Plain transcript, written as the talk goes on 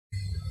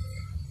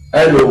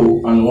Hello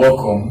and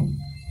welcome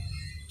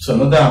to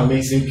another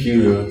amazing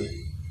period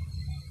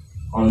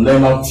on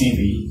LearnUp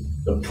TV,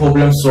 the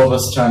Problem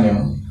Solvers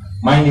channel.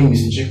 My name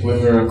is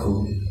Chikwe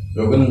Miracle.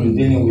 We're going to be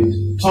dealing with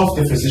tough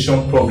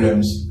differentiation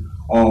problems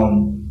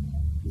on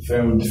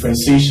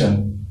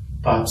differentiation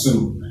part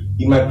 2.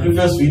 In my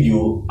previous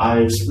video, I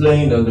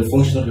explained the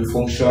function of the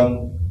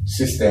function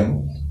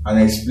system, and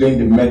I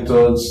explained the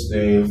methods,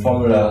 the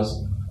formulas,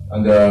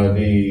 and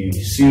the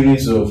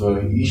series of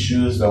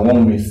issues that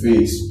one may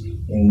face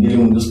in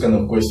dealing with those kind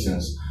of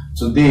questions.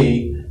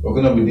 Today, we're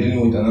going to be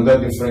dealing with another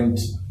different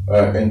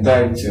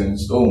entirety on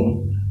its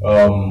own,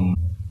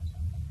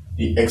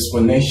 the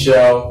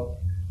exponential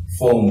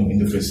form in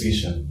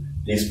differentiation,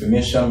 the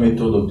exponential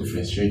method of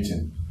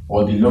differentiating,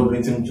 or the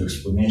logarithm to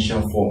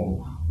exponential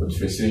form of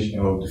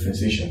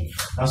differentiation.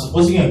 Now,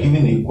 supposing you're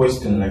given a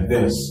question like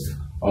this,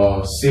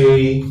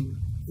 say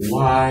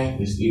y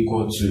is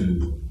equal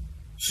to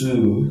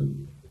 2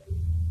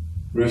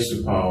 raised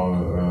to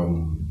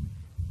power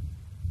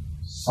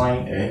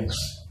sine x,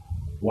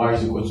 y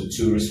is equal to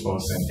 2 raised to power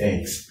sine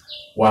x.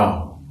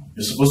 Wow,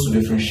 you're supposed to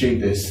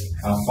differentiate this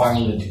and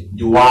find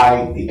the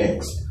y, the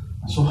x.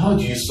 So how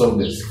do you solve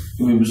this?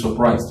 You will be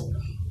surprised.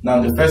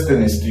 Now the first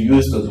thing is to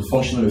use the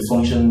function of a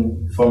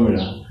function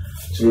formula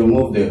to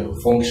remove the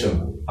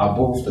function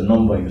above the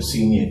number you're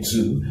seeing here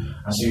 2.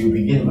 And so you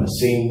begin by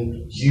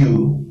saying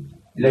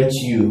let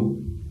u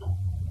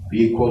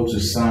be equal to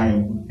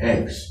sine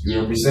x.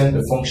 You represent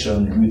the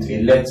function with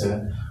a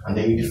letter, and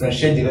then you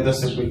differentiate the letter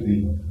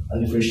separately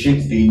and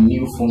differentiate the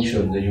new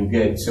function that you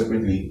get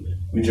separately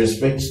with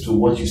respect to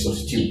what you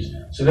substitute.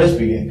 So let's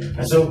begin.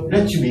 And so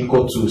let u be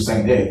equal to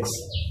sine x.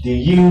 The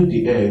u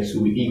dx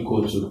will be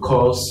equal to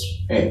cos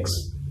x.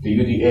 The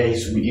u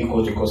dx will be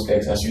equal to cos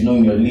x, as you know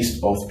in your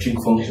list of trig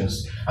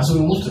functions. And so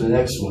we move to the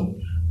next one.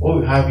 What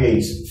we have here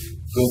is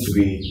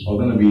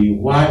going to be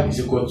y is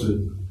equal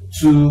to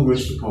 2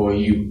 raised to power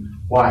u.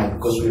 Why?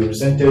 Because we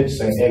represented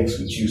sine x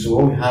with u. So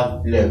what we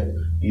have left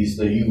is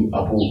the u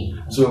above.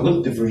 So we're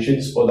going to differentiate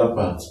this other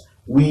part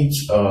with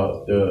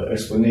the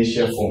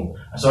exponential form.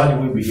 And so how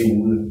do we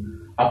begin? We'll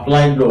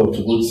apply log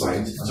to both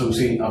sides. And so we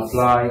say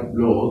apply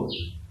the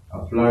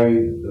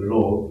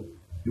log.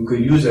 You could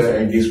use the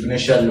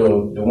exponential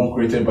log, the one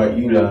created by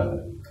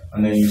Euler,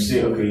 and then you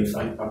say, okay, if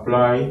I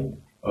apply,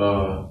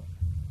 how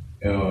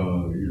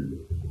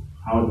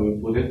do we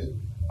put it?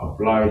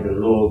 Apply the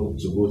log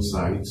to both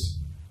sides.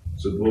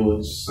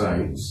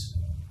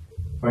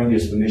 Find the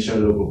exponential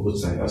log of both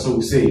sides. And so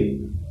we say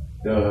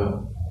the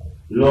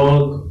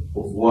log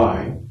of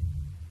y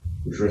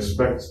with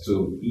respect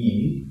to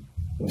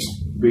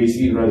base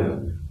e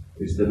rather,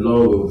 is the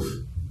log of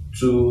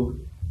 2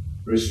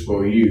 raised to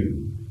power u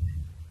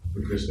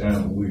with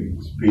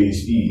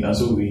base e. And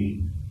so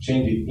we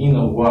change the in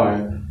of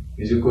y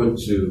is equal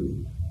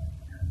to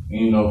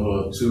in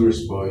of 2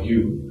 raised to power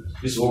u.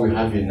 This is what we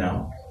have here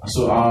now. And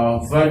so our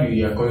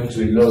value, according to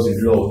the laws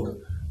in log,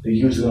 the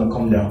u is going to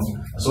come down.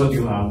 And so what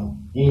you have,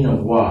 in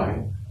of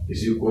y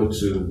is equal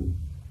to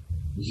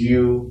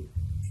u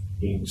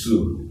in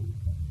 2.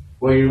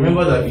 Well, you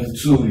remember that in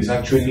 2 is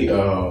actually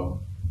a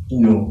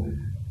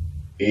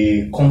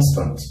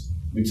constant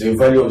with a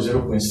value of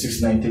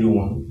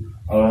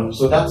 0.6931.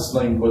 So that's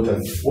not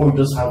important. What we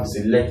just have is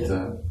a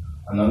letter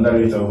and another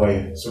letter over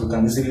here. So we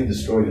can easily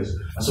destroy this.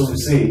 And so we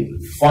say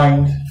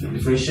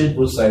differentiate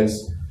both sides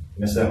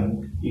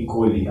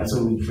equally. And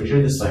so we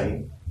differentiate this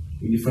side.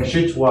 We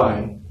differentiate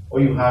y.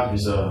 All you have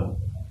is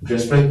with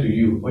respect to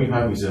u, all you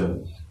have is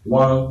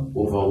 1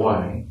 over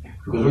y.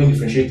 Because when you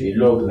differentiate a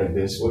log like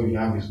this, all you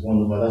have is 1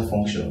 over that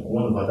function,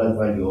 1 over that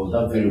value of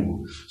that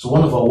variable. So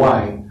 1 over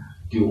y,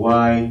 the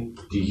y,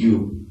 the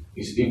u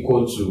is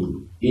equal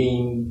to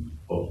in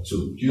of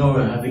 2. Do you know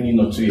we're having in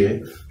of 2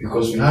 here?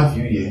 Because we have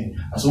u here.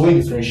 And so when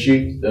you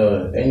differentiate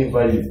any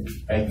value,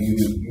 like you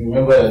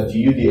remember that the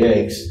u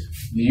dx,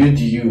 the u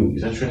du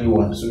is actually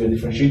 1. So we're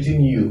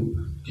differentiating u,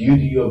 the u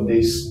du of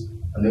this,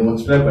 and then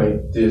multiply by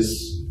this.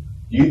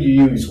 U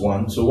du is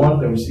 1, so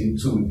 1 times 2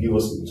 will give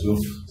us 2. So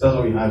that's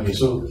what we have here.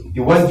 So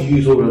the y du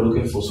is what we're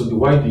looking for. So the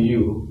y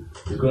du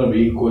is going to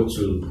be equal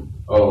to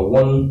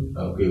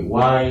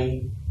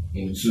y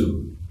in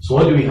 2. So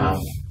what do we have?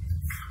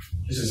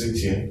 This is it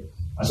here.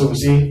 And so we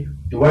say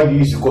the y du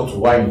is equal to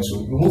y in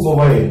 2. We move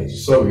over here to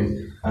solve it,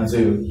 and so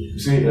we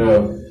say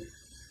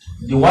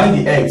the y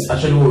dx is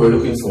actually what we're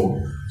looking for.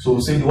 So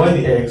we say the y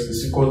dx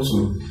is equal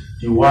to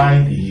the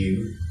y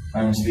du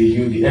times the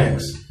u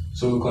dx.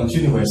 So we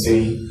continue by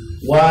saying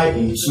y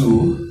in 2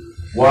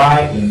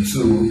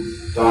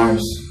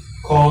 times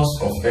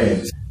cos of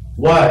x.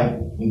 Y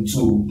in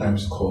 2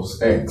 times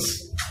cos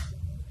x.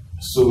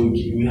 So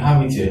we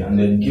have it here, and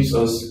then it gives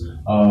us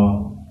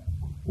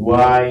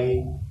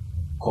y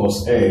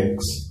cos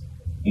x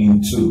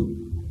in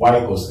 2.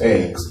 Y cos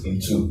x in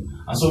 2.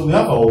 And so we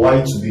have our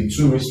y to be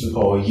 2 raised to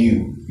power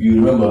u. You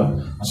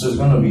remember? And so it's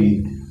going to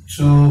be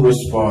 2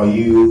 raised to power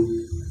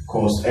u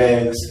cos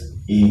x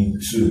in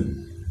 2.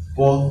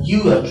 But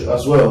u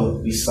as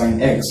well is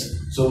sine x.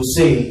 So we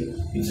say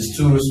it is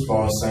 2 raised to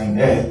power sine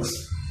x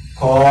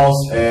cos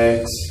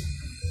x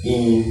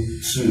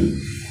in 2.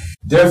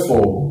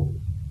 Therefore,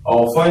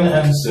 our final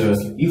answer,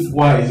 if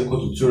y is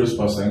equal to 2 raised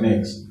by sine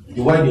x,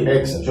 the y the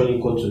x actually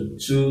equal to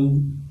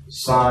 2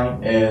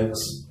 sine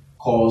x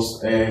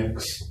cos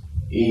x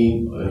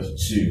in of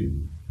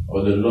 2,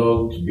 or the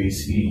log to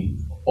base e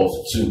of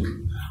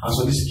 2. And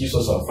so this gives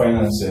us our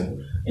final answer.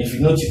 If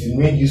you notice, it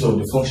made use of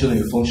the function and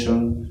the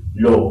function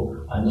law,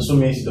 and also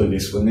made use of the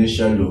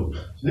exponential law.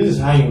 So this is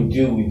how you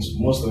deal with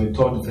most of the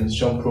top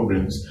differentiation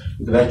problems.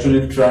 You can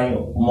actually try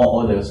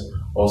more others,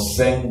 or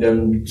send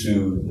them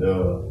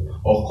to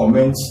or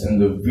comment in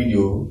the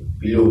video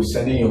below,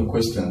 sending your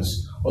questions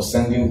or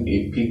sending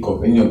a pic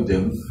of any of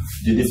them,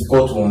 the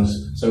difficult ones,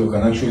 so we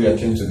can actually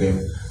attend to them,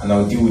 and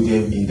I'll deal with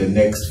them in the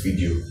next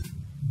video.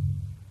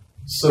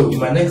 So in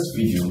my next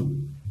video,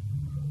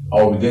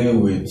 I'll be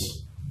dealing with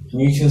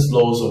Newton's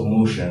laws of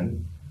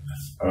motion,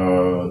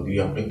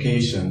 the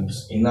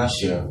applications,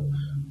 inertia,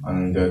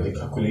 and the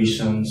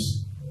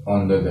calculations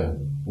under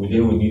them. We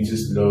deal with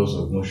Newton's laws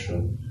of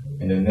motion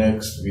in the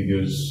next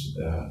videos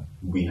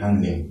we'll be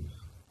handling.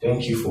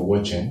 Thank you for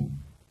watching.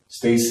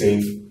 Stay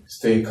safe,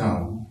 stay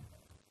calm.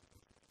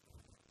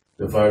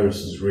 The virus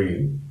is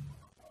real.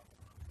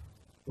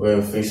 Wear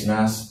a face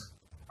mask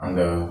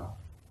and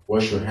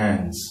wash your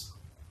hands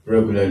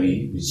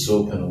regularly with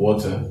soap and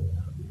water.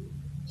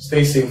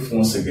 Stay safe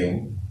once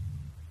again.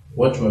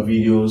 Watch my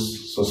videos,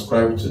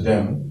 subscribe to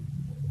them.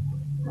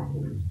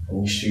 I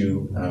wish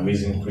you an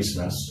amazing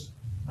Christmas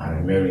and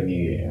a Merry New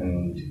Year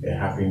and a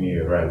Happy New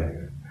Year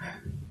rather.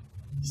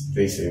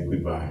 Stay safe,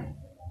 goodbye.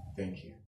 Thank you.